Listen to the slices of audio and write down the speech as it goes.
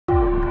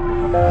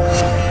Hello,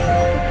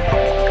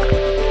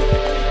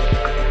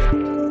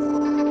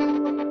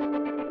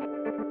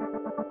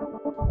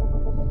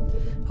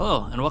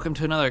 and welcome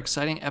to another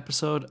exciting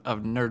episode of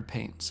Nerd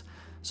Paints.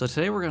 So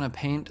today we're going to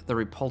paint the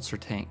Repulsor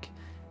Tank.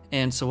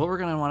 And so what we're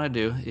going to want to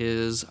do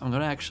is I'm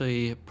going to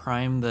actually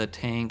prime the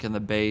tank and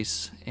the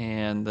base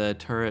and the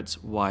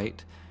turrets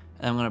white.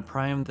 And I'm going to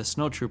prime the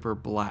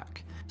Snowtrooper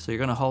black. So you're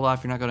going to hold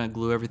off, you're not going to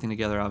glue everything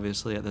together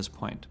obviously at this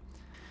point.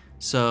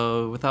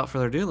 So without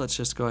further ado, let's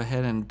just go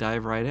ahead and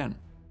dive right in.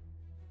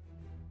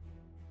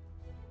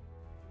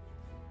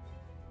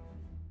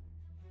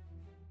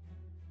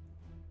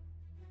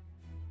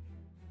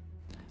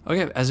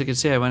 Okay, as you can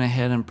see, I went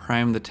ahead and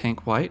primed the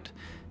tank white.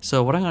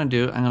 So what I'm going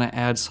to do, I'm going to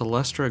add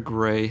Celestra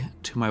gray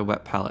to my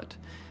wet palette.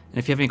 And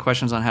if you have any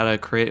questions on how to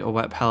create a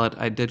wet palette,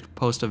 I did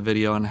post a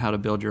video on how to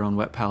build your own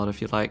wet palette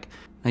if you'd like.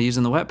 Now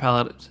using the wet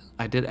palette,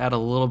 I did add a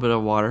little bit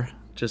of water,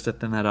 just to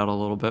thin that out a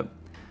little bit.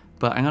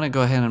 But I'm going to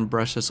go ahead and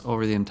brush this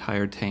over the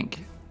entire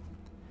tank.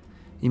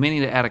 You may need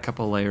to add a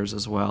couple layers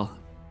as well.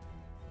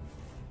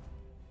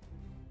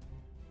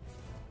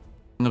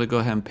 I'm going to go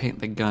ahead and paint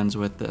the guns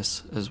with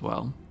this as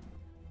well.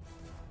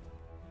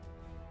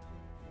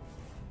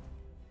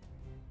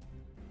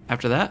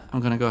 After that,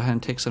 I'm going to go ahead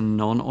and take some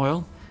Nuln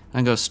Oil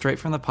and go straight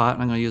from the pot.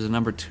 I'm going to use a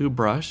number 2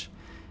 brush,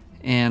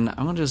 and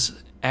I'm going to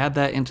just add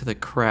that into the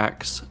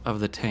cracks of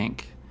the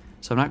tank.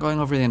 So I'm not going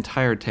over the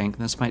entire tank,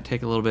 and this might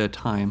take a little bit of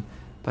time,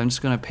 but I'm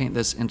just going to paint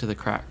this into the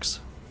cracks.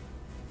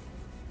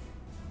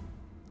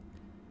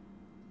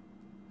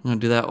 I'm going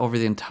to do that over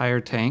the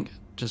entire tank,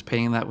 just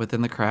painting that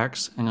within the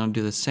cracks. I'm going to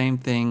do the same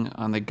thing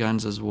on the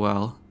guns as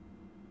well.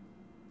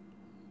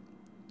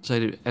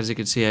 So as you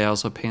can see, I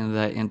also painted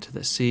that into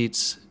the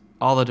seats,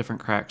 all the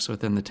different cracks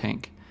within the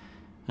tank.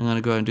 I'm going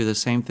to go ahead and do the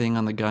same thing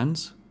on the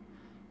guns.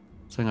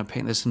 So I'm going to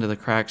paint this into the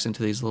cracks,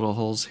 into these little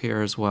holes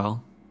here as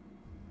well.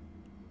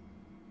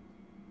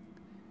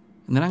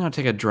 And then I'm going to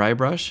take a dry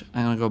brush.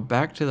 I'm going to go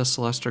back to the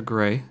Celestra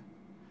gray.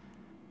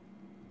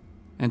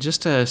 And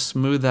just to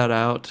smooth that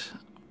out,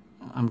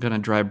 I'm going to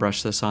dry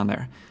brush this on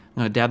there. I'm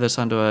going to dab this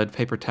onto a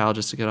paper towel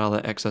just to get all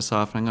the excess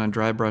off, and I'm going to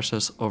dry brush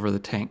this over the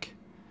tank.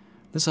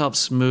 This helps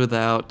smooth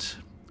out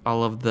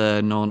all of the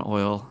Nuln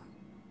Oil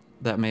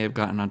that may have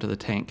gotten onto the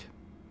tank,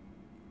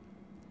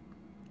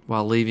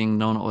 while leaving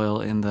Nuln Oil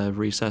in the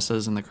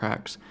recesses and the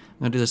cracks. I'm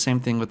going to do the same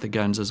thing with the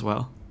guns as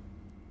well.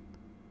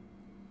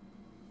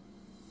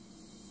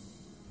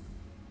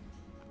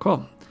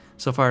 Cool.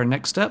 So for our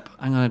next step,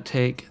 I'm going to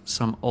take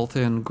some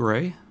Ulthuan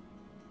gray.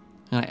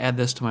 I'm going to add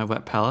this to my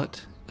wet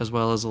palette, as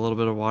well as a little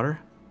bit of water.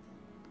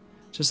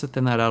 Just to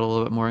thin that out a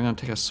little bit more, I'm going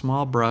to take a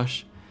small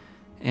brush,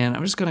 and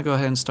I'm just going to go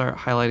ahead and start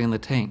highlighting the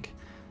tank.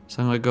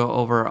 So I'm going to go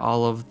over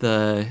all of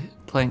the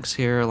planks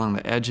here along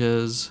the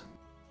edges,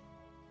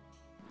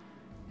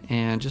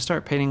 and just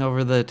start painting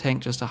over the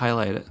tank just to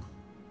highlight it.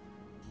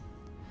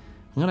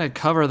 I'm going to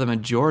cover the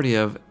majority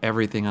of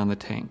everything on the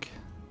tank.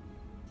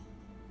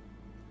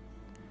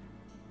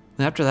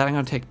 And after that, I'm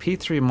going to take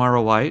P3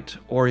 Morrow White,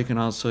 or you can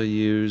also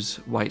use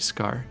White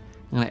Scar.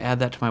 I'm going to add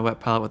that to my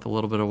wet palette with a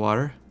little bit of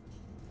water.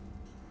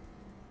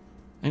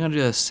 I'm going to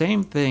do the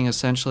same thing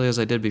essentially as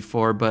I did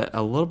before, but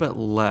a little bit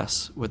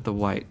less with the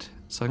white.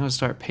 So I'm going to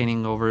start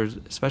painting over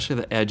especially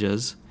the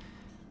edges,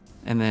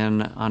 and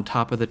then on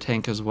top of the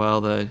tank as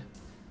well, to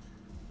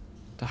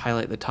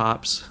highlight the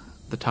top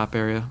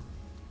area.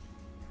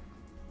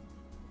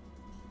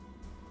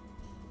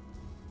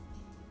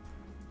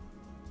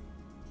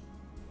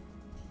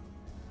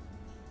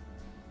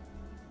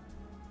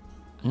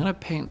 I'm going to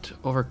paint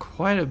over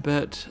quite a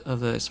bit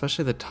of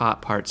especially the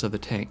top parts of the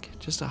tank,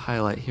 just to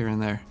highlight here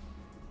and there.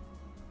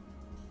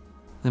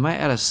 They might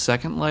add a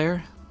second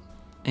layer,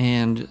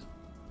 and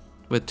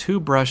with 2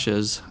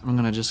 brushes, I'm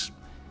going to just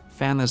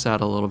fan this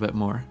out a little bit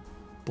more,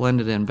 blend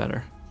it in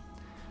better.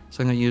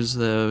 So I'm going to use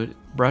the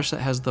brush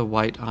that has the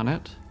white on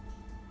it,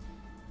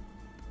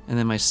 and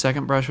then my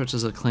second brush, which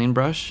is a clean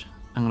brush,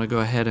 I'm going to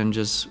go ahead and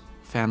just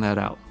fan that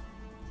out,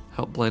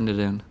 help blend it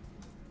in.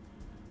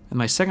 And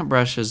my second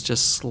brush is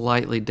just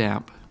slightly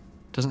damp,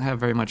 doesn't have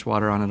very much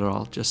water on it at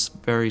all, just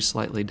very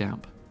slightly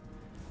damp.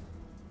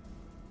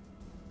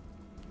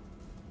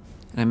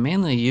 And I'm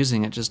mainly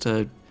using it just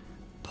to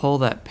pull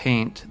that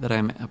paint that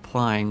I'm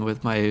applying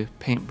with my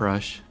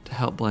paintbrush to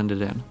help blend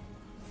it in.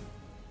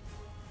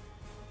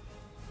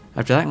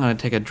 After that, I'm going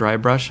to take a dry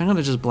brush. I'm going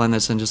to just blend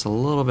this in just a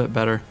little bit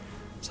better.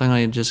 So I'm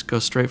going to just go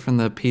straight from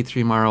the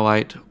P3 Morrow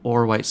White,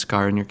 or White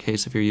Scar in your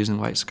case if you're using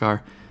White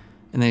Scar.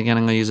 And then again,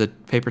 I'm going to use a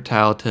paper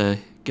towel to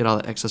get all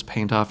the excess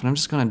paint off, and I'm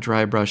just going to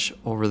dry brush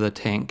over the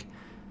tank,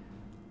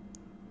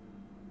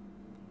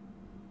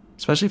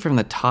 especially from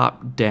the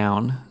top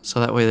down,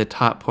 so that way the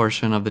top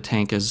portion of the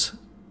tank is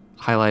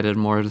highlighted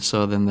more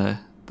so than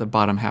the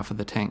bottom half of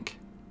the tank.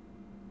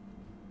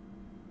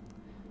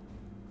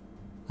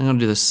 I'm going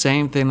to do the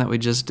same thing that we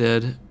just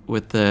did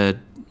with the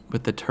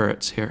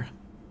turrets here.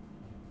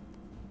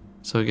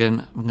 So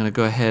again, I'm going to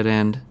go ahead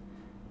and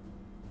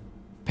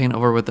paint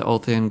over with the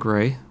Ulthuan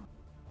gray.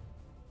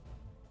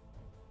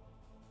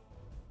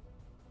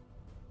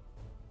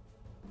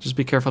 Just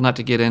be careful not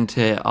to get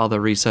into all the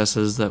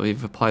recesses that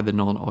we've applied the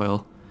Nuln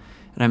Oil.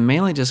 And I'm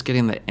mainly just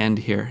getting the end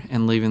here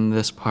and leaving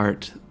this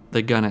part,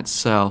 the gun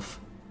itself,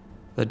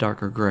 the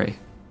darker gray.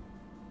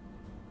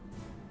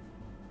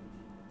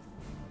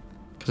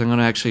 Because I'm going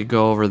to actually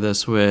go over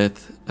this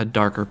with a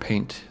darker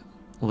paint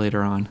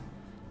later on.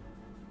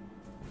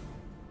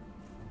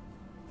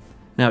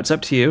 Now it's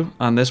up to you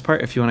on this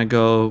part. If you want to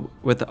go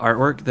with the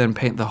artwork, then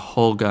paint the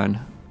whole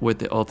gun with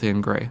the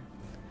Ulthuan gray.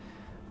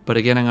 But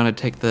again, I'm going to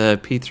take the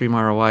P3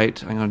 Morrow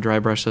white. I'm going to dry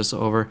brush this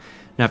over.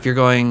 Now if you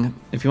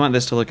want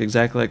this to look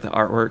exactly like the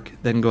artwork,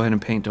 then go ahead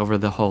and paint over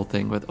the whole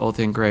thing with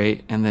Ulthuan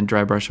gray and then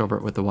dry brush over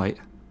it with the white.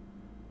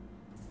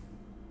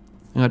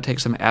 I'm going to take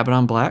some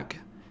Abaddon black.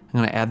 I'm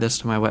going to add this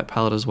to my wet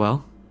palette as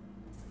well.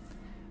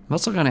 I'm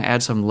also going to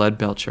add some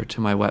Leadbelcher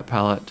to my wet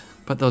palette.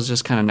 Put those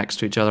just kind of next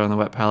to each other on the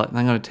wet palette. And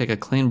I'm going to take a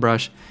clean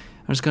brush.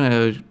 I'm just going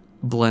to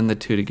blend the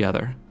two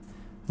together.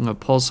 I'm going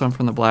to pull some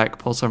from the black,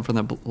 pull some from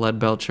the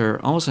Leadbelcher,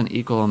 almost an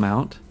equal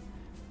amount.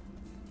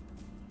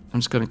 I'm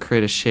just going to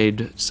create a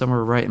shade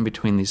somewhere right in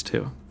between these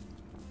two.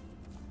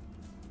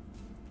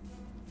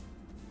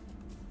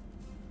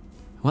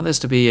 I want this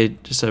to be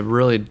just a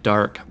really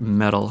dark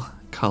metal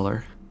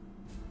color.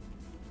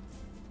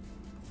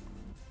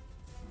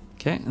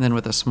 Okay, and then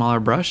with a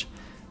smaller brush,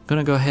 I'm going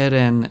to go ahead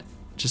and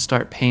just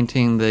start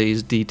painting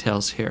these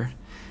details here.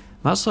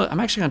 I'm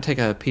actually going to take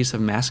a piece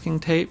of masking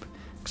tape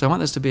because I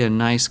want this to be a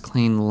nice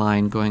clean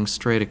line going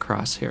straight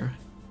across here.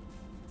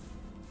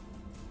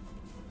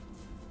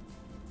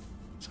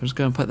 So I'm just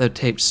going to put the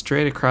tape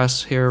straight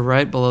across here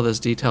right below this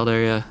detailed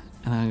area,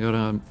 and I'm going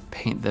to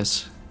paint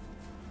the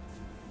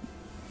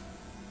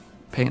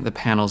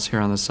panels here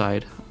on the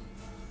side.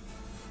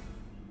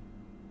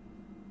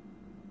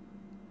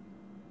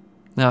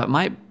 Now it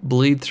might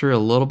bleed through a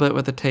little bit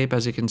with the tape,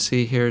 as you can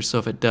see here, so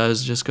if it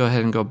does, just go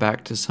ahead and go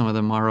back to some of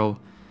the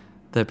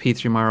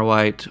P3 Morrow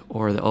white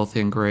or the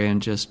Ulthuan gray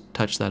and just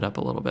touch that up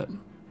a little bit.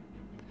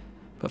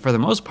 But for the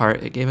most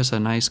part, it gave us a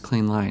nice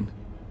clean line.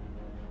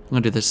 I'm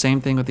going to do the same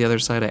thing with the other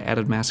side. I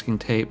added masking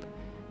tape,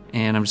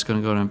 and I'm just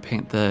going to go and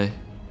paint the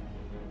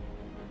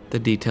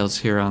details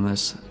here on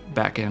this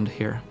back end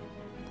here.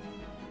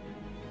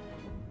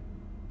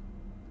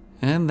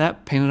 And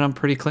that painted on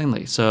pretty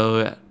cleanly, so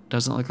it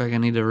doesn't look like I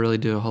need to really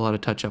do a whole lot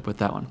of touch up with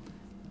that one.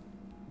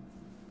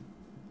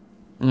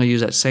 I'm going to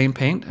use that same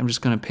paint. I'm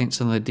just going to paint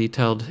some of the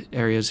detailed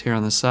areas here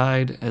on the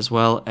side, as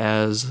well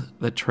as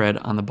the tread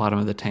on the bottom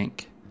of the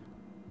tank.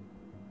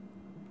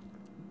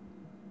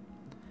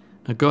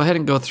 Now go ahead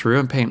and go through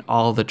and paint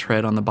all the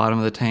tread on the bottom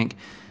of the tank.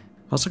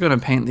 I'm also going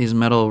to paint these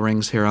metal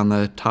rings here on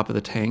the top of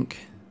the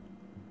tank,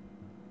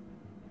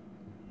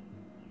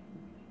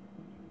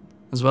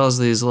 as well as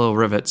these little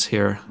rivets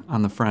here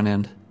on the front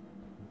end.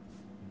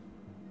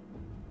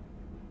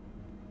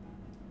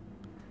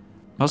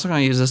 I'm also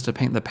going to use this to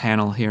paint the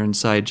panel here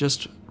inside,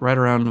 just right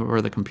around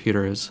where the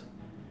computer is.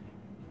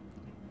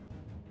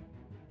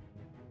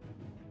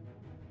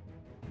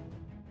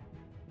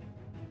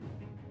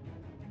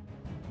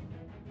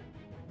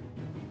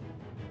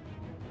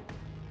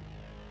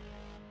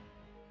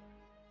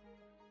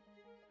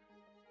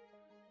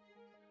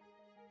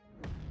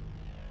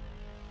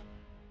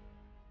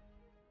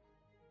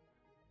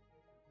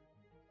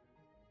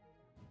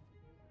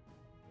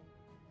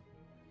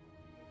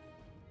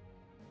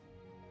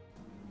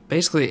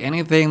 Basically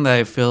anything that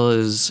I feel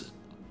is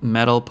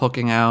metal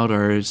poking out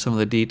or some of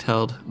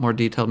the more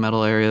detailed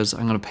metal areas,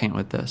 I'm going to paint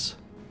with this.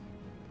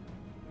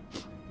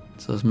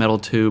 So this metal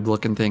tube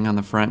looking thing on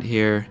the front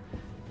here,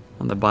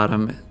 on the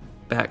bottom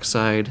back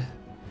side.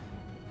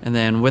 And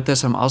then with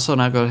this, I'm also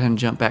now going to go ahead and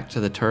jump back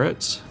to the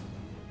turrets.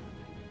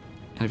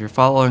 And if you're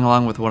following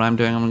along with what I'm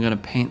doing, I'm going to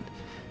paint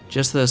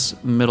just this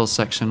middle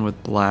section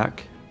with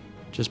black,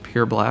 just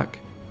pure black.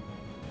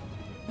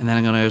 And then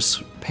I'm going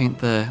to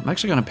paint I'm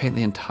actually going to paint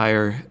the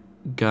entire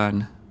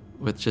gun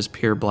with just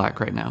pure black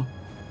right now.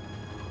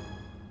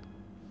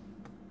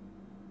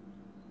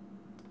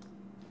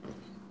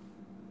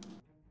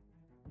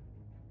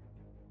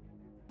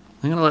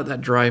 I'm going to let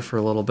that dry for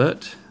a little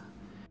bit.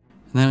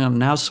 And then I'm going to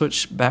now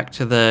switch back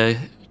to the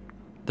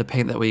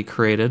paint that we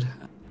created.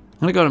 I'm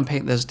going to go ahead and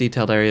paint this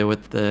detailed area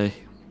with the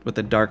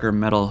darker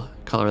metal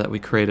color that we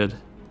created.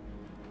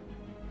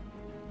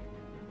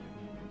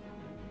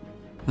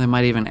 I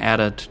might even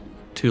add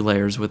 2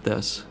 layers with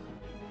this.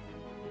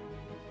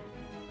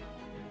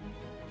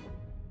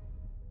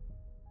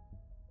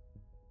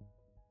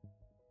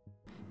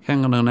 Okay,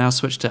 I'm going to now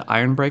switch to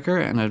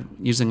Ironbreaker, and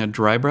using a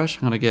dry brush,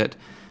 I'm going to get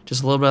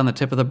just a little bit on the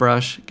tip of the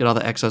brush, get all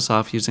the excess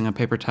off using a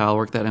paper towel,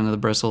 work that into the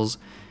bristles,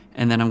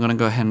 and then I'm going to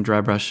go ahead and dry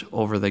brush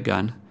over the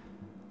gun.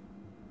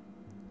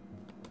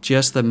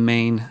 Just the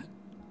main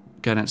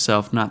gun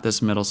itself, not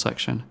this middle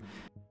section.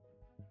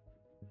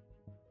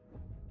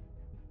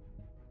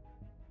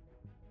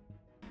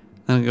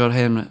 Then I'll go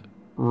ahead and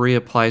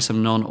reapply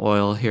some Nuln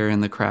Oil here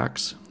in the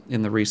cracks,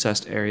 in the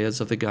recessed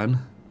areas of the gun.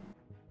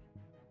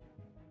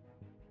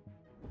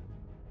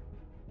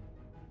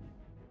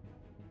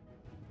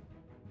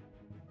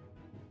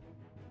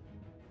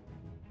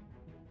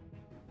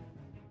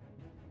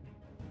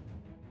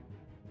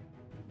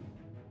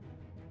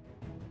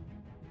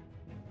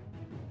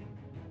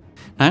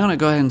 Now I'm going to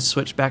go ahead and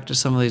switch back to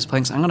some of these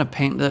planks. I'm going to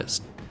paint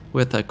this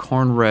with a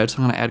Khorne Red, so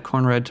I'm going to add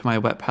Khorne Red to my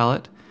wet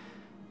palette,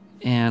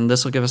 and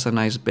this will give us a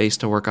nice base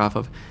to work off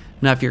of.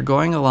 Now if you're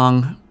going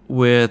along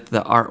with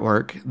the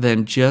artwork,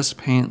 then just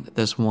paint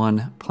this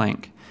one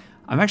plank.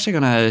 I'm actually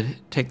going to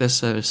take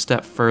this a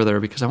step further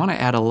because I want to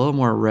add a little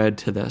more red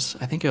to this.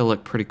 I think it'll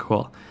look pretty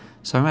cool.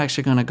 So I'm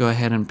actually going to go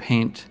ahead and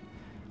paint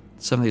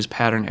some of these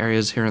pattern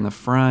areas here in the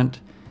front,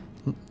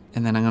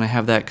 and then I'm going to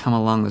have that come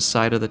along the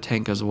side of the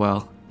tank as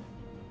well.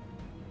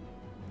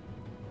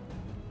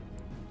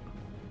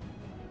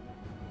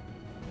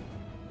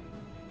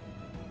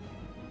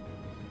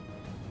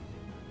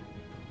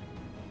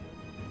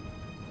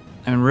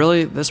 And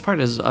really, this part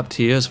is up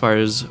to you as far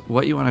as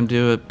what you want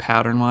to do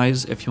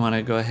pattern-wise. If you want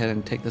to go ahead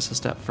and take this a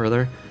step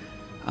further,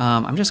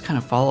 I'm just kind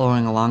of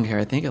following along here.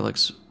 I think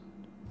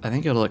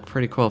it'll look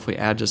pretty cool if we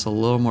add just a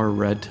little more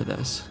red to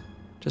this,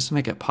 just to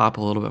make it pop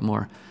a little bit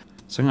more.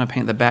 So I'm going to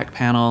paint the back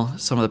panel,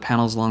 some of the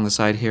panels along the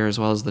side here, as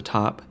well as the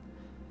top.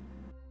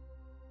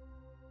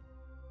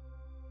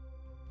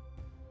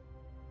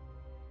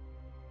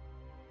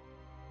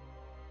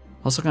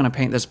 Also going to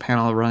paint this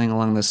panel running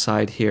along the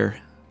side here.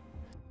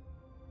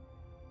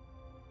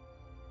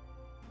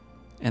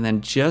 And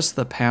then just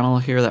the panel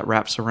here that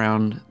wraps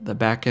around the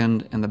back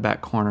end and the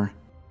back corner.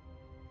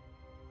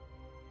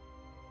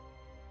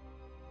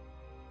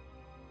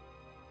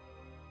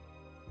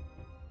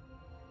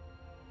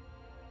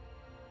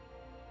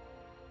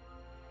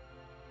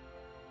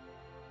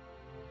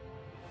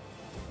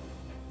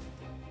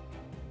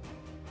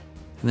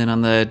 And then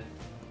on the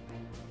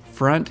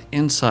front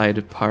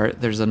inside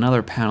part, there's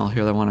another panel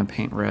here that I want to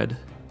paint red.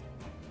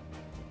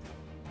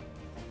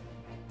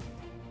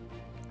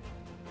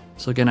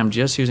 So again, I'm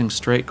just using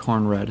straight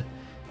Khorne Red.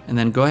 And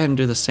then go ahead and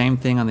do the same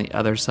thing on the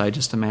other side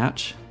just to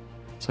match.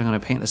 So I'm going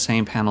to paint the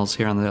same panels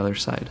here on the other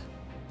side.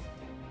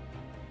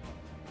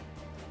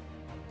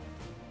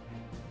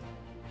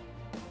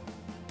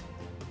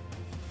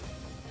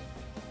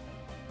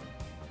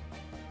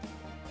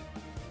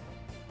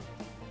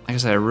 Like I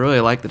said, I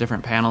really like the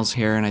different panels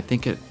here, and I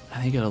think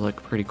it'll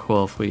look pretty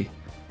cool if we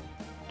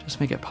just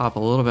make it pop a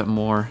little bit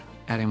more,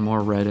 adding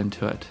more red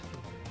into it.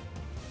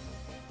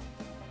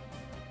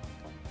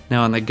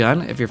 Now on the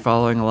gun, if you're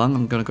following along,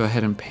 I'm going to go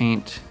ahead and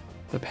paint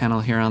the panel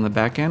here on the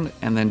back end,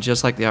 and then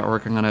just like the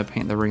artwork, I'm going to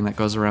paint the ring that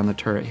goes around the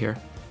turret here.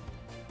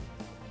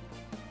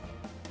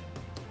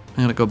 I'm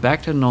going to go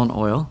back to Nuln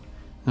Oil.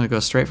 I'm going to go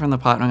straight from the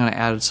pot, and I'm going to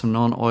add some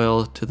Nuln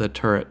Oil to the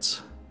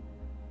turrets.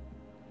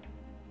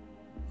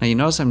 Now you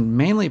notice I'm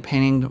mainly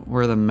painting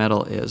where the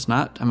metal is,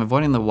 I'm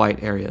avoiding the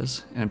white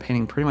areas, and I'm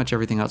painting pretty much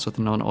everything else with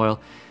the Nuln Oil.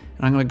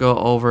 And I'm going to go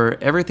over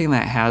everything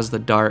that has the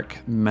dark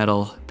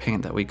metal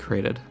paint that we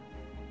created.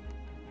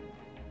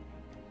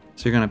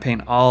 So you're going to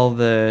paint all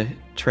the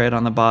tread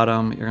on the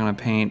bottom, you're going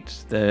to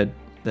paint the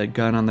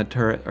gun on the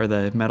turret, or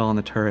the metal on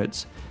the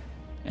turrets.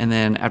 And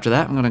then after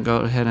that, I'm going to go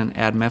ahead and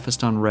add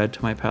Mephiston Red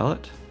to my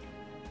palette.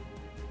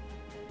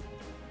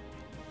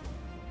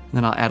 And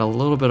then I'll add a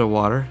little bit of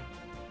water.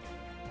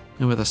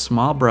 And with a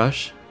small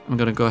brush, I'm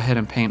going to go ahead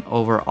and paint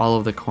over all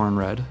of the Khorne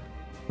Red.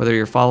 Whether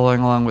you're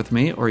following along with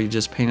me or you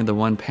just painted the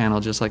one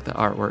panel just like the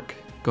artwork,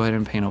 go ahead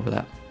and paint over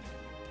that.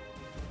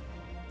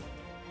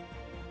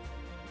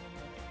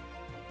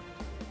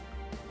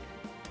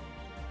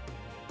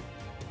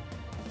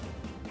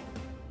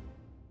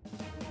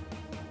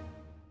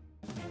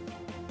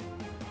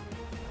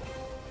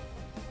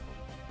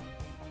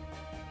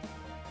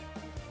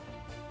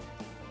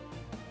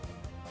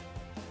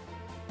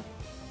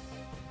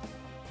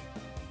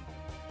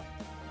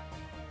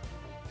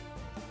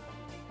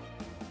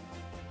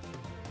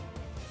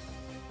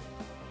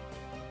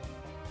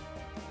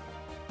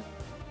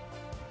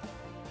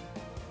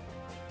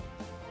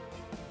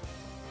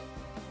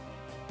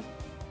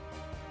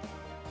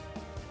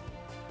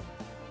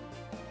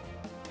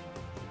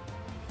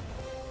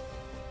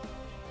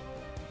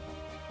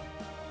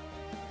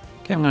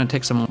 Okay, I'm going to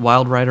take some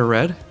Wild Rider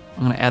Red.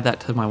 I'm going to add that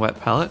to my wet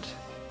palette,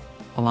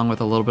 along with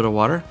a little bit of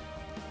water.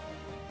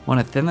 I want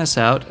to thin this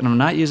out, and I'm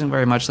not using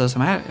very much of this. I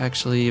might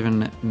actually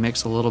even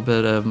mix a little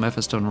bit of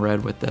Mephiston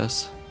Red with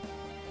this,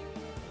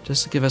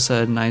 just to give us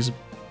a nice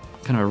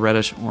kind of a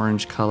reddish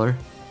orange color.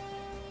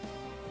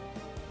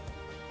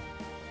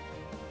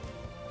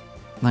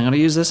 And I'm going to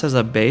use this as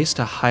a base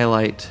to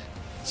highlight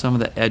some of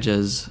the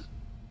edges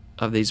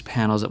of these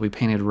panels that we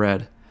painted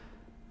red.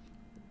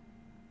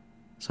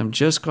 So I'm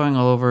just going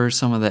over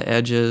some of the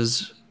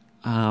edges.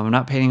 I'm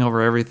not painting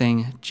over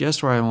everything,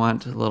 just where I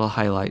want little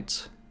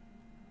highlights.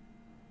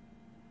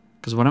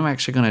 Because what I'm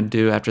actually going to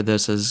do after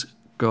this is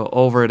go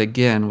over it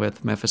again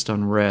with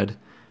Mephiston Red,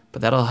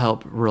 but that'll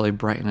help really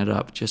brighten it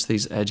up, just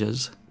these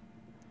edges.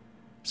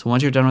 So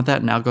once you're done with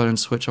that, now go ahead and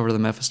switch over to the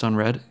Mephiston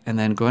Red, and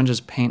then go ahead and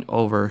just paint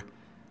over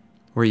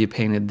where you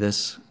painted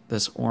this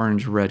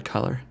orange-red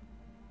color.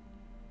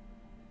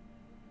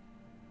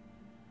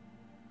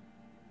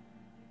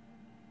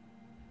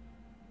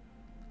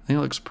 I think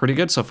it looks pretty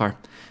good so far.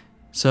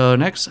 So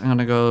next, I'm going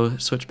to go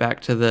switch back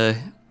to the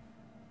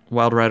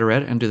Wild Rider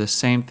Red and do the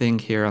same thing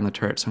here on the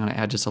turrets. So I'm going to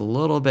add just a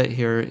little bit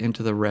here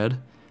into the red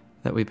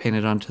that we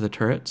painted onto the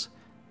turrets.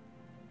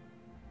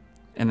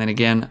 And then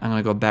again, I'm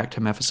going to go back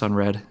to Mephiston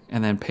Red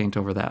and then paint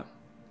over that.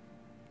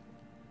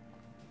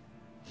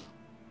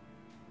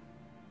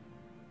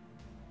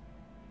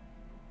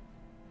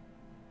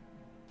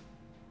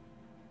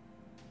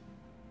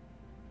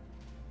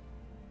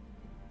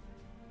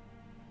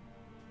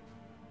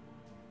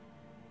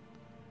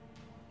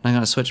 I'm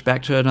going to switch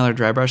back to another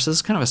dry brush. This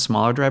is kind of a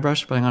smaller dry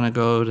brush, but I'm going to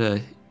go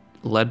to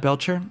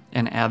Leadbelcher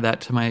and add that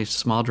to my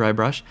small dry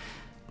brush.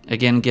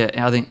 Again, get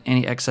adding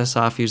any excess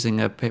off using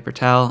a paper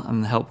towel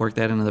and help work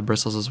that into the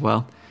bristles as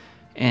well.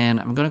 And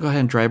I'm going to go ahead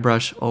and dry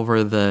brush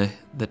over the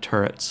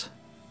turrets,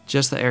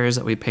 just the areas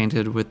that we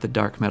painted with the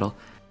dark metal.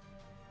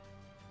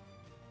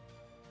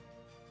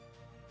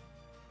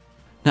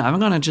 Now I'm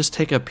going to just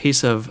take a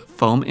piece of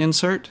foam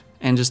insert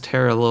and just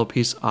tear a little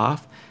piece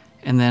off.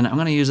 And then I'm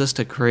going to use this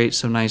to create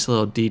some nice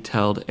little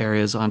detailed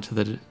areas onto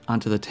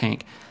the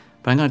tank.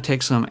 But I'm going to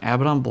take some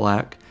Abaddon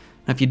black.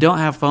 Now if you don't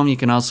have foam, you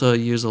can also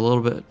use a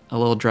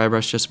little dry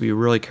brush, just to be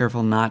really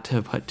careful not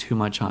to put too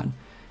much on.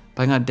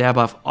 But I'm going to dab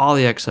off all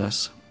the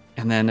excess.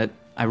 And then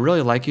I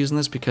really like using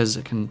this because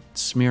it can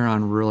smear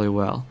on really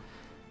well.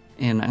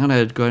 And I'm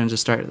going to go ahead and just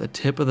start at the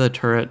tip of the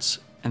turrets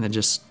and then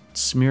just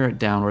smear it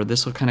downward.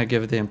 This will kind of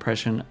give it the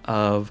impression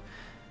of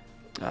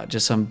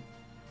just some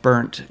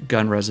burnt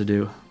gun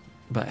residue.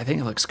 But I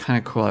think it looks kind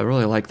of cool. I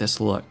really like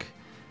this look.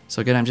 So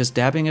again, I'm just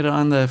dabbing it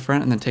on the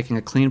front and then taking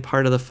a clean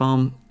part of the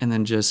foam and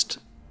then just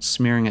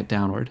smearing it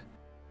downward.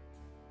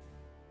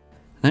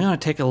 Then I'm going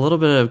to take a little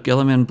bit of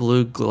Guilliman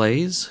blue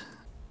glaze,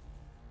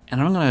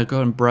 and I'm going to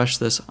go and brush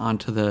this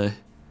onto the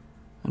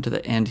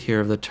end here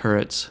of the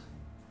turrets.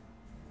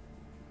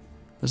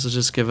 This will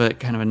just give it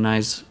kind of a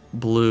nice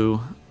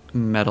blue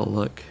metal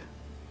look.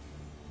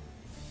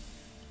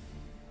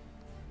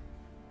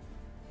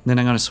 Then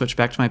I'm going to switch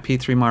back to my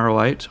P3 Morrow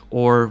White,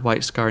 or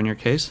White Scar in your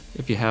case,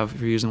 if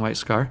you're using White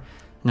Scar.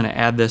 I'm going to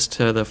add this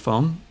to the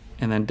foam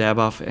and then dab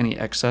off any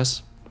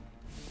excess.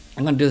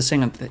 I'm going to do the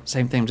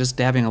same thing, just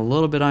dabbing a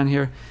little bit on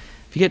here.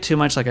 If you get too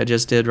much like I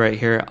just did right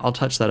here, I'll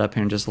touch that up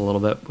here in just a little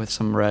bit with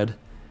some red.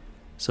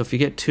 So if you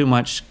get too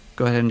much,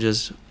 go ahead and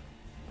just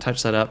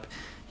touch that up.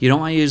 You don't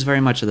want to use very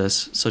much of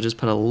this, so just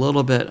put a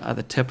little bit at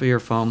the tip of your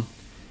foam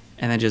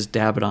and then just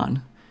dab it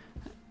on.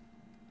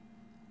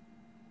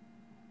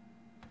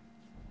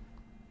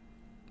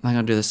 I'm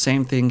going to do the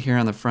same thing here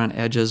on the front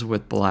edges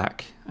with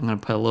black. I'm going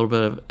to put a little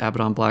bit of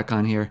Abaddon black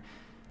on here.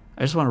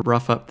 I just want to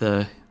rough up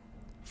the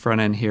front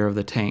end here of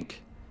the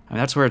tank. I mean,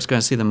 that's where it's going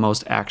to see the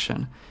most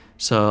action.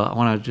 So I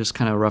want to just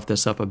kind of rough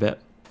this up a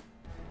bit.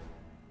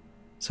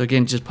 So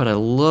again, just put a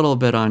little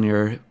bit on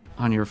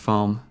your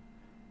foam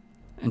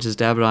and just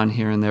dab it on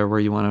here and there where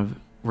you want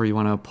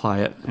to apply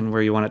it and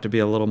where you want it to be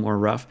a little more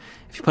rough.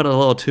 If you put a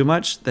little too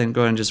much, then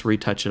go ahead and just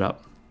retouch it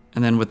up.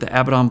 And then with the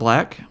Abaddon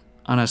black,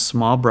 on a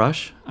small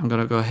brush, I'm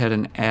going to go ahead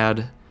and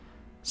add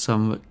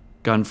some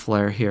gun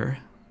flare here,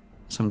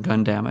 some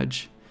gun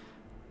damage.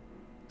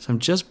 So I'm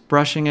just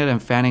brushing it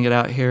and fanning it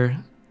out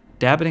here,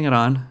 dabbing it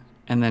on,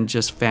 and then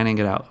just fanning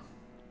it out.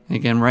 And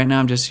again, right now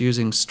I'm just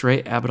using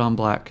straight Abaddon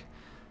black.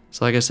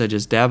 So like I said,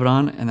 just dab it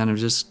on, and then I'm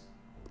just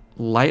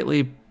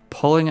lightly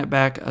pulling it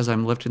back as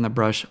I'm lifting the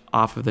brush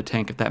off of the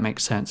tank, if that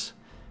makes sense.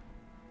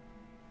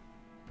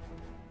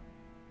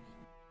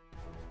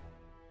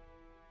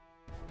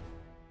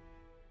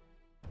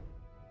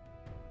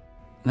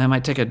 And I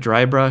might take a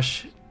dry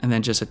brush and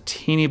then just a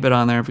teeny bit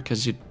on there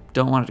because you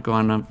don't want it to go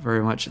on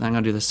very much. And I'm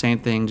going to do the same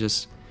thing,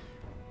 just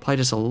apply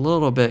just a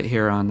little bit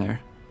here on there.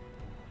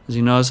 As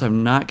you notice,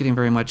 I'm not getting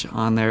very much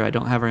on there. I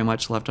don't have very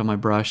much left on my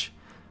brush,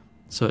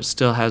 so it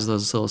still has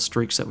those little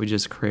streaks that we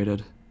just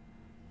created.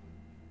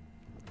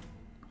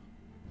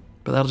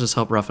 But that'll just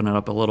help roughen it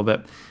up a little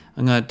bit.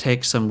 I'm going to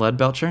take some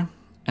Leadbelcher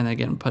and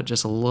again put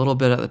just a little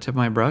bit at the tip of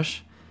my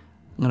brush.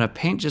 I'm going to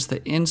paint just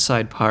the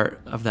inside part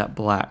of that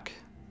black,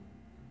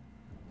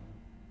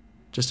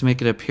 just to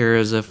make it appear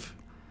as if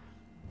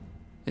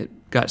it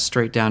got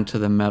straight down to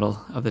the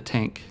metal of the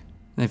tank.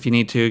 And if you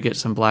need to, get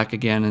some black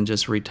again and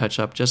just retouch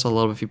up just a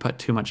little bit if you put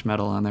too much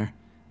metal on there,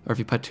 or if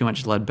you put too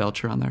much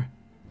Leadbelcher on there.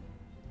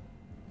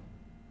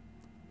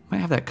 Might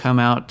have that come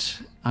out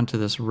onto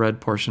this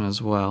red portion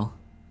as well.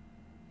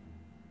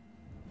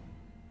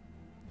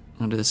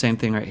 I'll do the same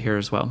thing right here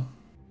as well.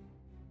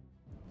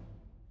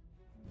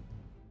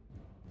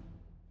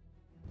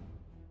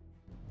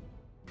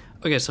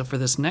 Okay, so for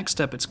this next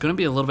step, it's going to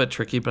be a little bit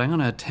tricky, but I'm going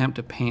to attempt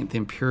to paint the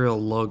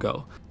Imperial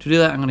logo. To do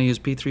that, I'm going to use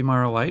P3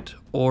 Morrow White,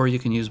 or you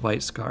can use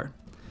White Scar.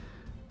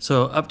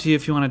 So up to you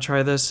if you want to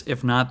try this.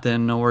 If not,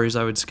 then no worries,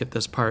 I would skip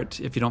this part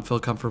if you don't feel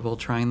comfortable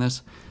trying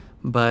this.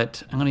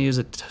 But I'm going to use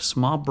a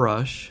small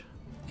brush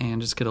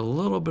and just get a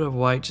little bit of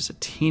white, just a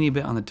teeny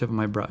bit on the tip of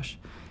my brush.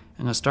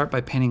 I'm going to start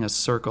by painting a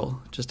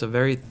circle, just a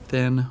very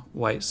thin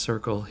white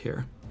circle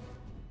here.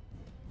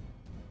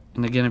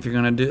 And again, if you're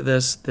going to do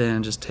this,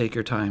 then just take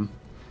your time.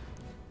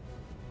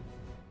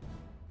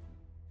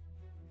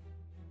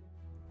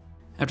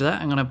 After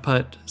that, I'm going to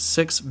put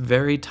 6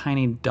 very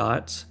tiny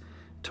dots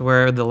to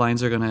where the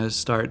lines are going to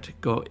start to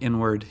go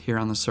inward here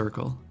on the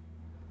circle.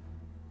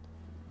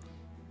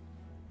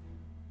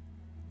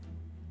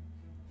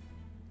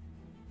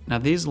 Now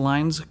these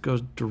lines go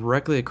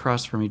directly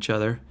across from each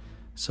other,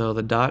 so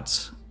the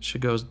dots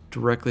should go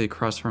directly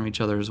across from each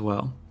other as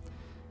well.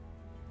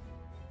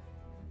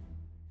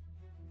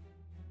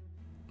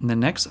 And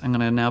then next I'm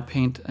going to now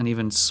paint an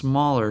even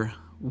smaller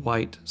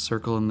white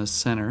circle in the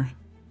center.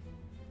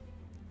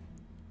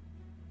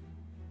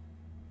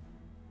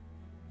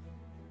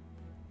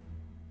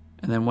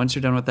 And then once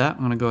you're done with that, I'm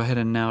going to go ahead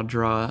and now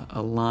draw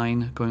a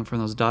line going from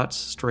those dots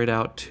straight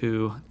out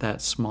to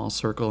that small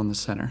circle in the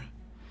center.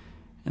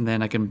 And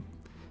then I can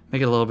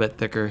make it a little bit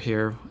thicker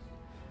here.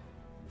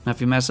 Now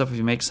if you mess up, if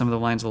you make some of the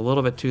lines a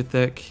little bit too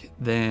thick,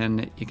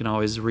 then you can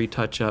always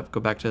retouch up,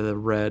 go back to the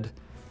red,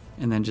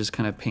 and then just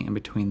kind of paint in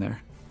between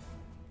there.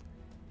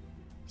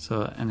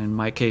 So, and in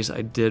my case,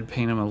 I did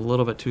paint them a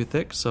little bit too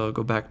thick, so I'll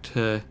go back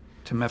to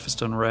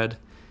Mephiston Red,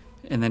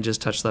 and then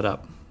just touch that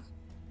up.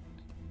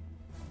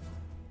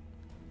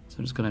 So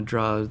I'm just going to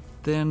draw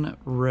thin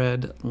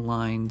red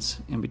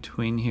lines in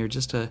between here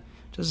just to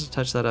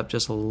touch that up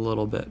just a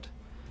little bit.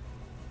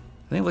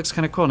 I think it looks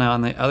kind of cool. Now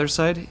on the other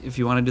side, if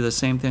you want to do the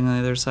same thing on the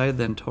other side,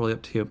 then totally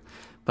up to you.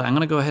 But I'm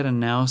going to go ahead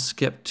and now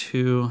skip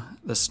to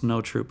the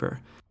Snow Trooper.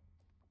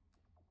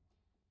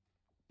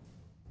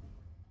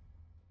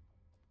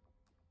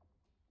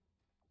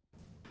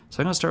 So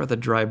I'm going to start with a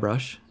dry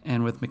brush,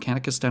 and with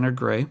Mechanicus Standard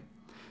Gray,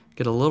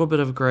 get a little bit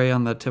of gray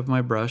on the tip of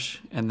my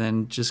brush, and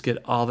then just get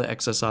all the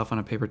excess off on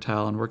a paper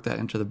towel and work that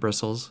into the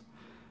bristles.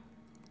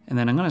 And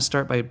then I'm going to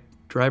start by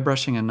dry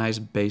brushing a nice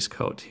base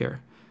coat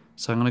here.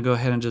 So I'm going to go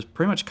ahead and just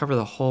pretty much cover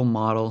the whole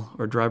model,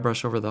 or dry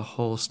brush over the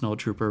whole Snow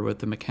Trooper with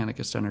the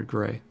Mechanicus Standard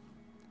Gray.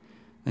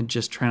 And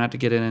just try not to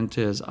get it into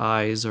his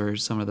eyes or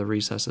some of the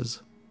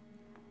recesses.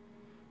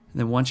 And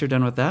then once you're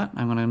done with that,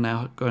 I'm going to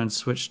now go ahead and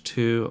switch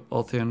to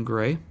Ulthuan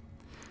Gray.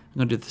 I'm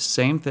going to do the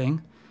same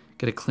thing,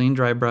 get a clean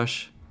dry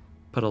brush,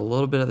 put a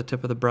little bit at the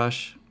tip of the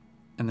brush,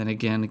 and then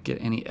again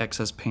get any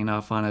excess paint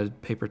off on a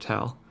paper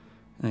towel.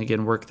 And then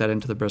again work that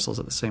into the bristles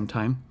at the same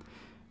time.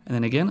 And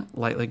then again,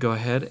 lightly go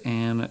ahead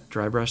and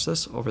dry brush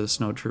this over the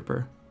Snow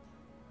Trooper.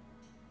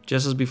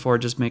 Just as before,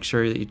 just make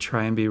sure that you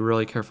try and be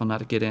really careful not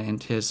to get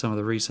into some of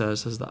the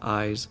recesses, the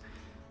eyes.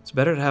 It's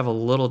better to have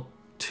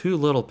too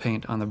little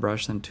paint on the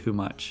brush than too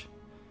much.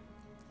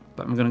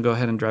 But I'm going to go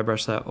ahead and dry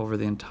brush that over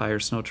the entire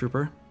Snow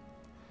Trooper.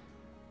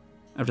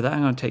 After that,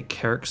 I'm going to take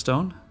Karak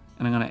Stone,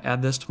 and I'm going to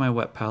add this to my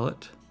wet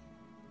palette.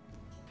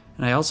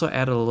 And I also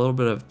added a little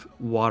bit of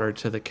water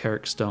to the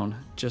Karak Stone,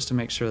 just to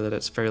make sure that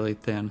it's fairly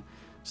thin,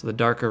 so the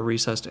darker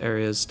recessed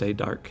areas stay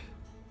dark.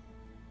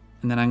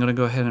 And then I'm going to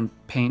go ahead and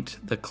paint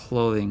the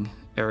clothing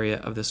area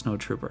of the Snow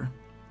Trooper.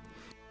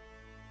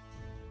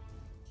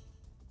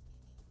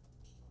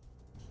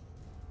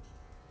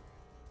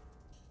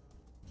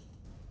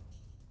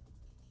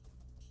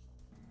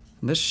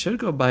 And this should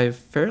go by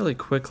fairly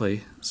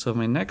quickly, so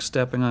my next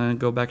step, I'm going to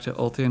go back to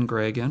Ulthuan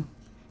Gray again,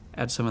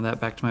 add some of that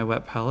back to my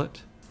wet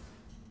palette,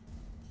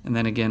 and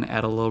then again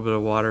add a little bit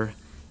of water.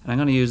 And I'm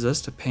going to use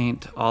this to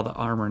paint all the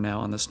armor now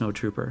on the Snow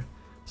Trooper.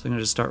 So I'm going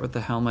to just start with the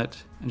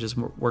helmet and just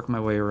work my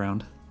way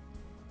around.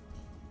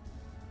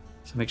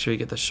 So make sure you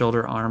get the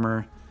shoulder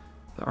armor,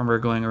 the armor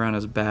going around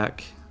his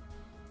back,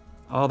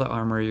 all the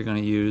armor you're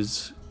going to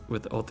use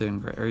with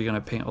Ulthuan Gray, or you're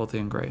going to paint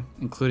Ulthuan Gray,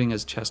 including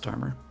his chest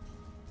armor.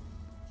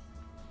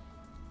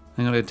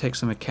 I'm going to take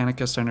some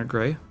Mechanicus Standard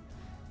Gray.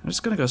 I'm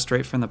just going to go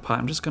straight from the pot.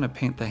 I'm just going to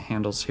paint the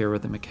handles here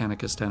with the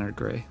Mechanicus Standard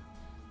Gray.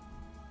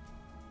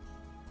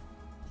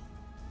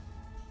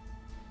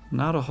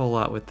 Not a whole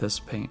lot with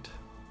this paint.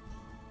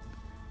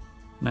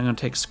 And I'm going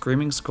to take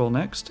Screaming Skull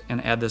next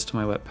and add this to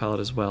my wet palette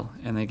as well.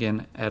 And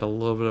again, add a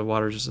little bit of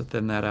water just to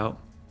thin that out.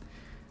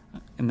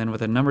 And then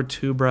with a number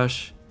 2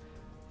 brush,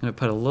 I'm going to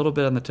put a little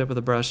bit on the tip of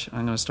the brush.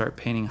 I'm going to start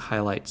painting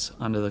highlights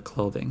onto the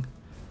clothing.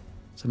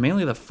 So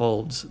mainly the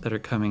folds that are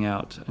coming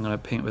out, I'm going to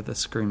paint with the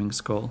Screaming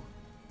Skull.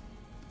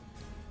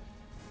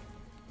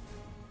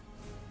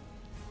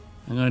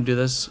 I'm going to do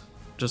this,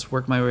 just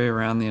work my way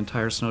around the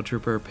entire Snow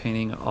Trooper,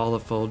 painting all the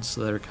folds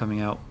that are coming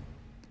out.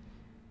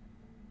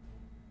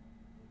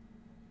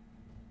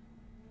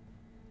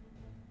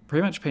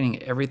 Pretty much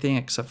painting everything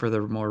except for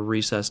the more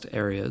recessed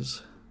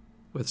areas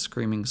with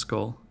Screaming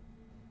Skull.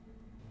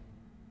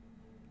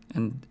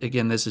 And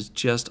again, this is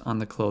just on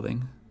the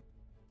clothing.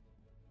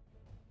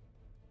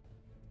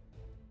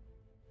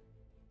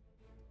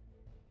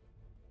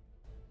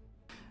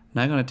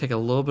 Now I'm going to take a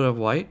little bit of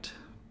white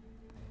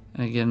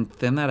and again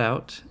thin that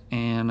out,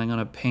 and I'm going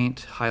to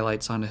paint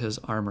highlights onto his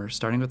armor,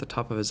 starting with the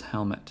top of his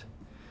helmet.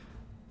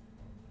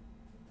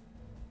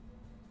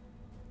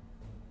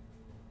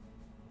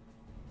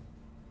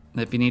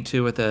 And if you need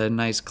to, with a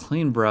nice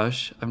clean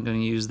brush, I'm going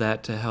to use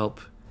that to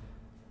help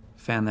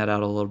fan that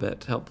out a little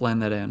bit, to help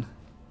blend that in.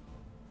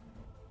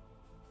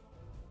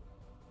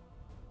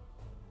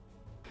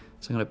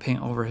 So I'm going to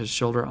paint over his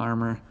shoulder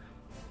armor,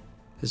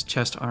 his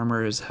chest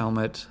armor, his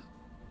helmet,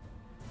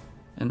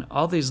 and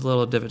all these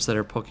little divots that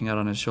are poking out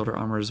on his shoulder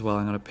armor as well,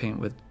 I'm going to paint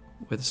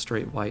with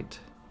straight white.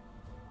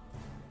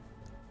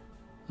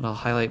 And I'll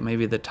highlight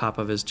maybe the top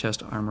of his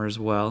chest armor as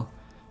well.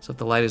 So if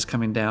the light is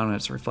coming down and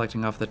it's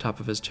reflecting off the top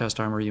of his chest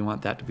armor, you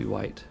want that to be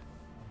white.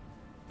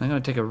 I'm going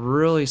to take a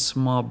really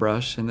small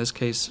brush, in this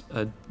case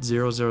a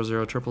 000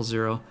 000.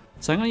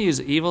 So I'm going to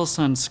use Evil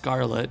Sunz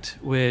Scarlet,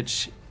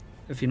 which,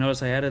 if you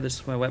notice, I added this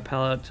to my wet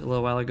palette a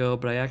little while ago,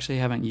 but I actually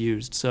haven't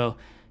used. So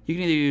you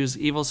can either use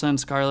Evil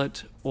Sunz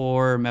Scarlet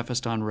or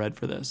Mephiston Red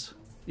for this.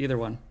 Either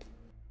one.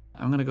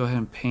 I'm going to go ahead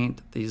and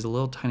paint these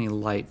little tiny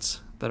lights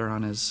that are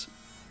on his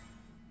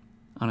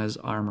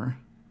armor.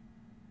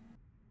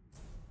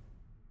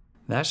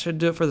 That should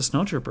do it for the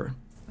Snowtrooper.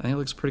 I think it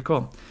looks pretty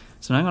cool.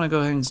 So now I'm going to go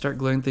ahead and start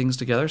gluing things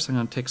together. So I'm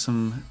going to take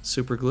some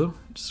super glue.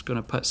 Just going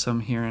to put some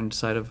here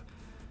inside of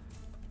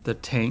the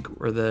tank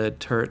where the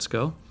turrets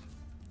go.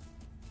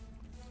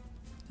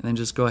 And then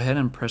just go ahead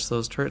and press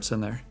those turrets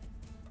in there.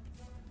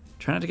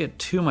 Try not to get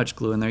too much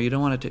glue in there. You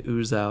don't want it to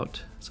ooze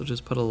out. So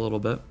just put a little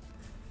bit.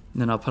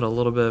 And then I'll put a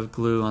little bit of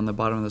glue on the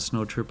bottom of the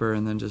Snowtrooper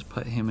and then just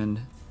put him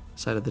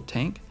inside of the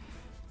tank.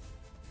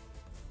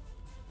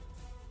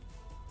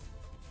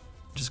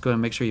 Just go ahead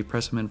and make sure you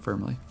press them in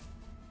firmly.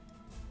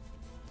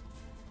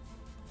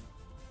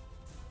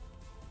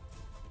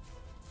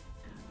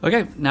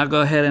 Okay, now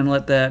go ahead and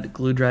let that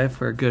glue dry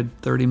for a good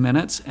 30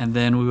 minutes, and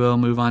then we will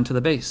move on to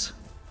the base.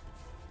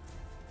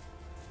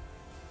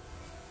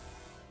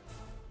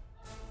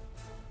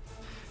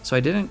 So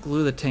I didn't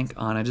glue the tank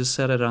on, I just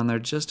set it on there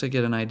just to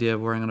get an idea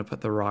of where I'm going to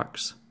put the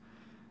rocks.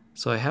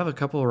 So I have a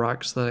couple of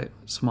rocks,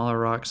 smaller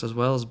rocks, as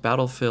well as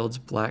Battlefield's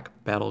Black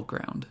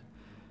Battleground.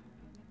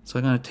 So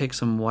I'm going to take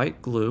some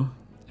white glue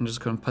and just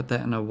going to put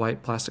that in a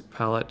white plastic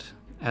palette,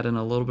 add in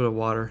a little bit of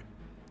water.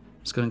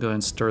 Just going to go ahead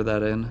and stir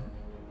that in.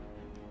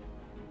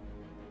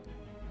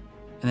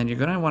 And then you're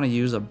going to want to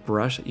use a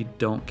brush that you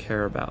don't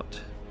care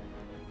about.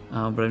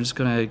 But I'm just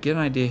going to get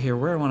an idea here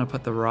where I want to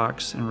put the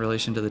rocks in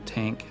relation to the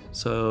tank.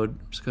 So I'm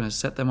just going to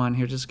set them on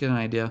here just to get an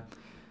idea.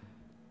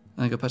 I'm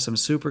going to put some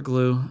super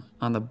glue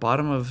on the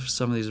bottom of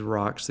some of these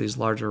rocks, these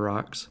larger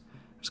rocks.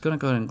 I'm just going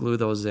to go ahead and glue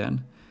those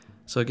in.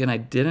 So again, I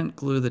didn't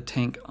glue the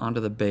tank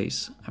onto the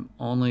base. I'm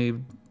only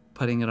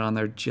putting it on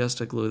there just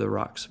to glue the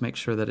rocks. Make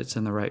sure that it's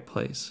in the right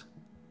place.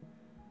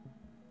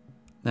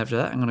 After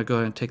that, I'm going to go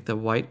ahead and take the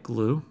white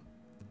glue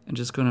and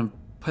just going to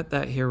put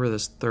that here where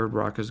this third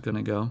rock is going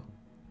to go.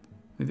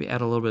 Maybe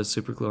add a little bit of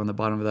super glue on the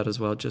bottom of that as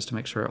well, just to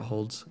make sure it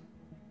holds.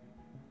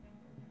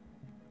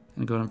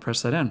 And go ahead and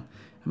press that in.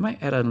 I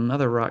might add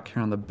another rock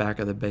here on the back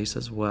of the base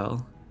as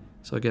well.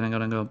 So again, I'm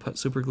going to go and put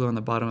super glue on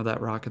the bottom of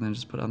that rock and then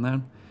just put it on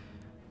there.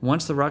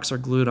 Once the rocks are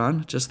glued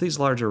on, just these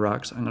larger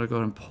rocks, I'm going to go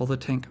ahead and pull the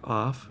tank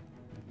off.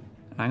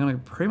 And I'm going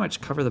to pretty much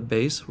cover the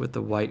base with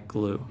the white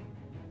glue.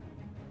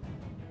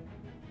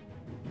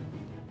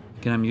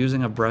 Again, I'm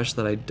using a brush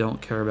that I don't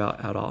care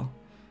about at all.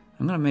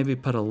 I'm going to maybe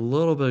put a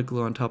little bit of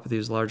glue on top of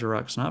these larger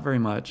rocks, not very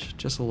much,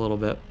 just a little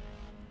bit.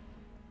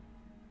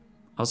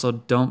 Also,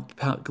 don't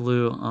put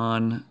glue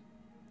on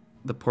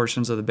the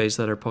portions of the base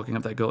that are poking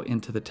up that go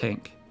into the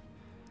tank.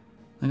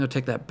 I'm going to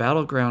take that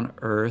Battleground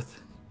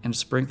Earth and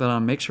sprinkle it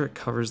on. Make sure it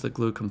covers the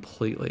glue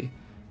completely.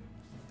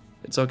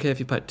 It's okay if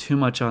you put too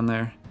much on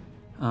there.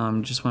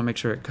 Just want to make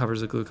sure it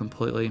covers the glue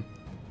completely.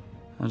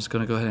 I'm just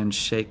going to go ahead and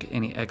shake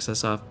any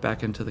excess off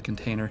back into the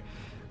container.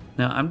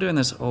 Now I'm doing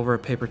this over a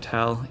paper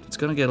towel. It's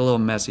going to get a little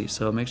messy,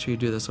 so make sure you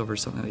do this over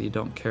something that you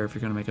don't care if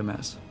you're going to make a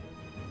mess.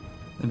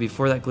 And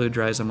before that glue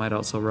dries, I might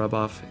also rub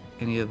off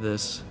any of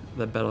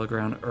the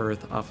Battleground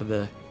Earth off of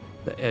the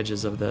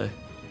edges of the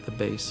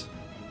base.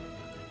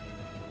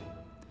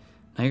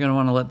 Now you're going to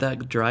want to let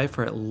that dry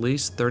for at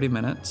least 30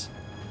 minutes.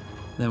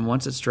 Then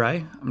once it's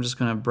dry, I'm just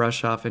going to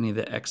brush off any of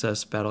the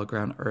excess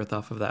Battleground Earth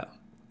off of that.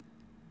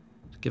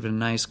 Give it a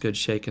nice good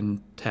shake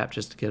and tap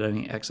just to get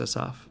any excess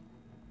off.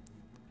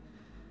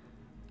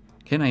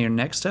 Okay, now your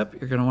next step,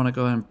 you're going to want to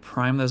go ahead and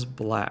prime this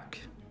black.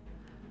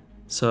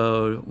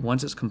 So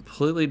once it's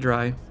completely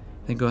dry,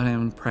 then go ahead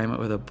and prime it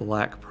with a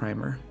black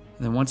primer.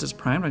 And then once it's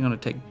primed, I'm going to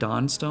take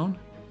Dawnstone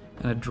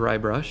and a dry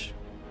brush.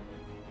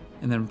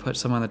 And then put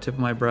some on the tip of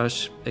my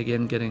brush,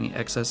 again get any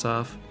excess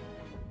off.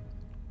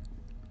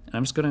 And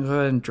I'm just going to go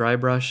ahead and dry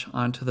brush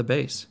onto the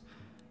base.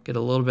 Get a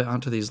little bit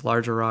onto these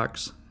larger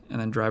rocks, and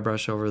then dry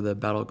brush over the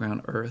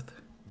Battleground Earth.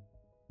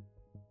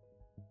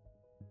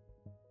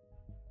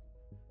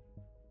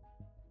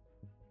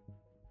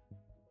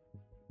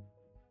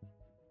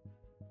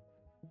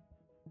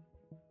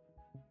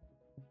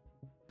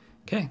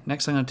 Okay,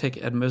 next I'm going to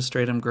take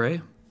Administratum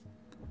Gray.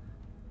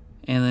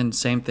 And then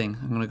same thing,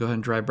 I'm going to go ahead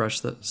and dry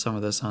brush some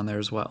of this on there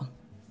as well.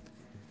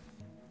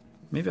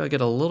 Maybe I'll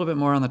get a little bit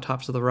more on the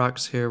tops of the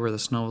rocks here where the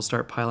snow will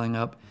start piling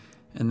up.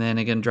 And then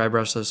again, dry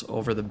brush this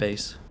over the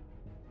base.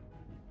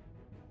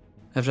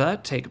 After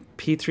that, take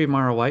P3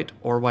 Morrow White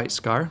or White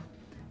Scar.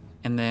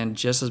 And then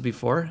just as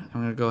before,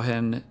 I'm going to go ahead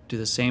and do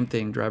the same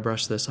thing, dry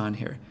brush this on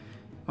here.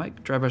 I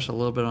might dry brush a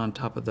little bit on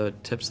top of the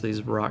tips of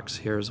these rocks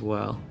here as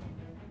well.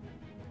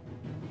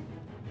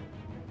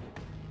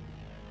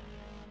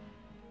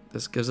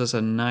 This gives us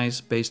a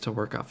nice base to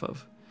work off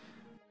of.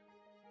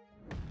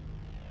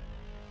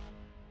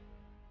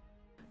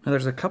 Now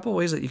there's a couple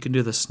ways that you can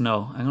do the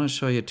snow. I'm going to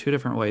show you 2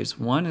 different ways.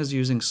 One is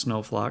using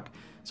snow flock.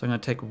 So I'm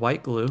going to take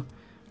white glue,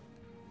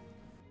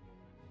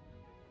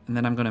 and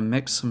then I'm going to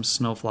mix some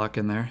snow flock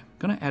in there. I'm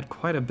going to add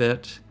quite a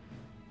bit.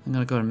 I'm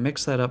going to go and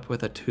mix that up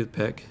with a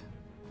toothpick.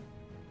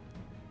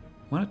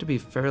 I want it to be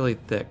fairly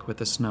thick with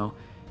the snow.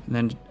 And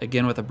then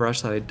again with a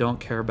brush that I don't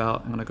care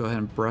about, I'm going to go ahead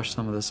and brush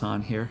some of this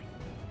on here.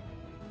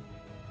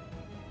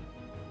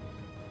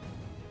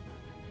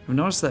 I've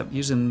noticed that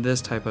using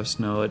this type of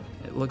snow, it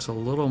looks a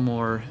little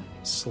more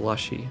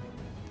slushy.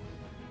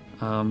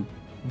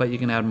 But you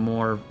can add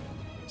more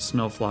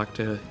snow flock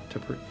to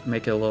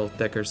make it a little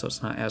thicker so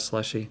it's not as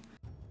slushy.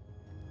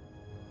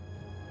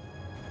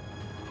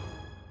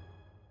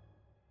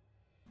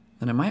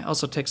 Then I might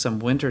also take some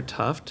winter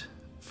tuft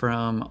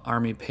from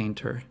Army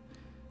Painter,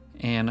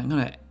 and I'm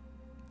going to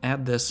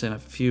add this in a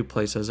few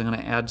places. I'm going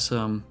to add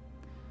some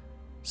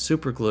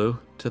super glue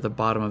to the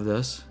bottom of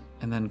this,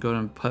 and then go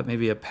and put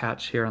maybe a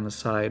patch here on the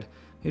side.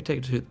 Maybe take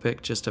a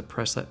toothpick just to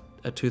press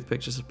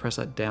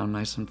that down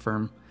nice and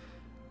firm.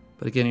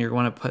 But again, you're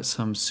going to put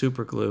some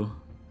super glue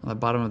on the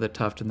bottom of the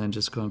tuft and then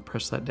just go and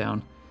press that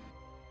down.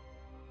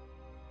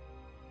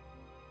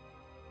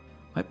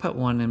 Might put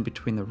one in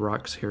between the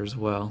rocks here as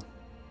well.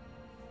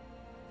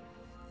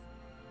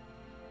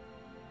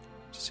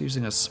 Just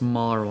using a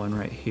smaller one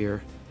right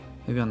here.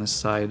 Maybe on the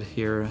side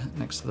here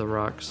next to the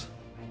rocks.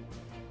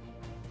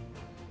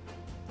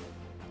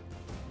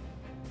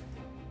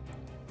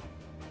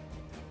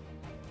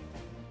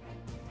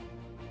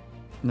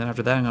 And then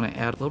after that, I'm going to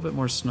add a little bit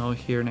more snow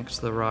here next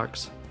to the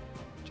rocks.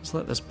 Just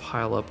let this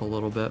pile up a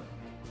little bit.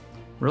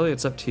 Really,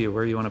 it's up to you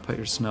where you want to put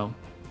your snow.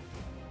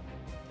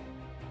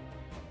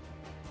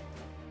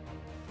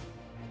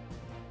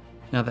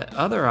 Now the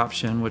other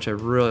option, which I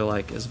really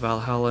like, is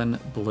Valhallan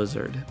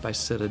Blizzard by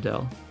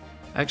Citadel.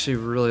 I actually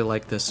really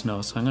like this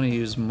snow, so I'm going to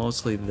use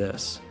mostly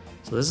this.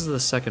 So this is the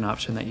second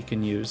option that you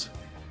can use.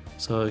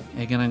 So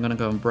again, I'm going to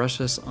go and brush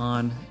this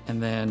on,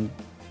 and then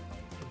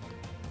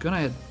I'm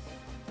going to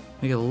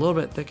make it a little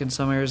bit thick in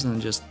some areas and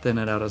then just thin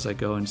it out as I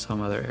go in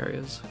some other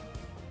areas.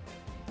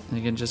 And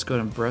again, just go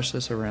ahead and brush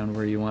this around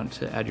where you want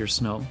to add your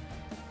snow.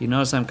 You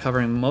notice I'm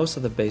covering most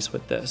of the base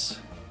with this,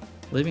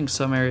 leaving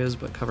some areas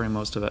but covering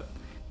most of it.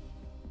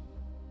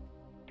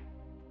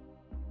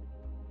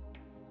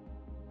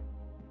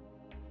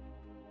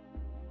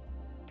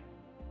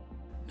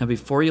 Now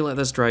before you let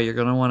this dry, you're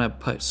going to want to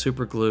put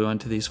super glue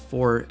onto these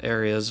 4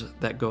 areas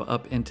that go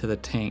up into the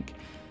tank.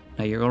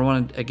 Now you're going to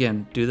want to,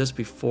 again, do this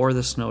before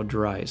the snow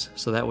dries,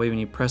 so that way when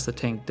you press the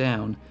tank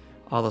down,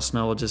 all the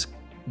snow will just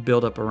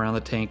build up around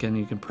the tank and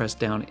you can press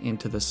down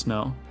into the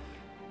snow.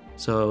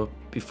 So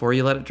before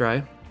you let it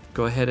dry,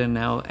 go ahead and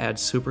now add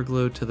super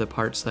glue to the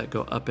parts that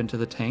go up into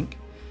the tank,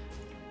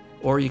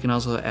 or you can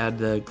also add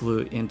the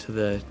glue into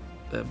the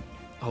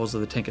holes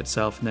of the tank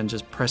itself and then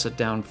just press it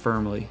down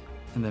firmly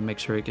and then make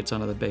sure it gets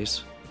onto the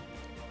base.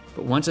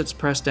 But once it's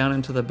pressed down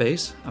into the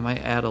base, I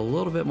might add a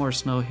little bit more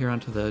snow here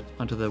onto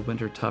the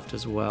winter tuft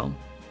as well.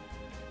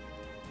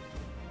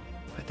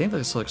 I think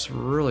this looks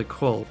really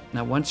cool.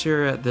 Now once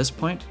you're at this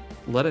point,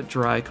 let it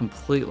dry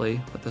completely,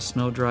 let the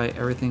snow dry,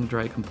 everything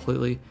dry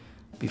completely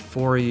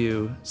before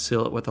you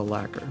seal it with a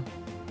lacquer.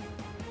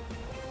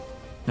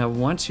 Now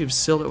once you've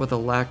sealed it with a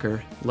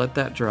lacquer, let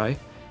that dry,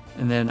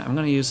 and then I'm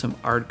going to use some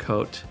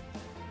Ardcoat.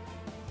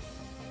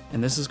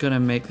 And this is going to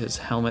make his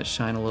helmet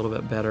shine a little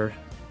bit better.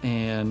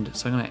 And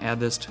so I'm going to add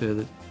this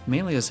to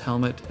mainly his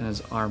helmet and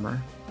his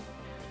armor.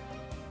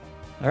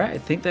 Alright, I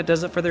think that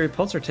does it for the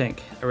repulsor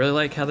tank. I really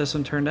like how this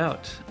one turned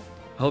out.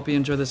 I hope you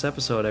enjoyed this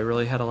episode. I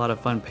really had a lot of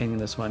fun painting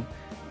this one.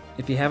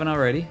 If you haven't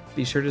already,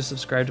 be sure to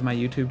subscribe to my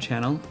YouTube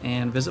channel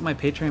and visit my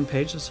Patreon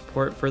page to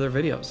support further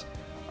videos.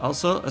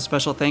 Also, a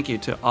special thank you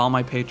to all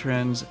my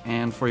patrons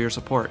and for your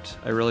support.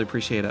 I really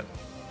appreciate it.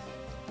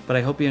 But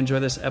I hope you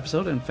enjoyed this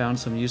episode and found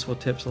some useful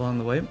tips along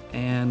the way,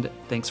 and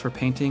thanks for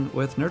painting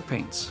with Nerd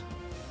Paints.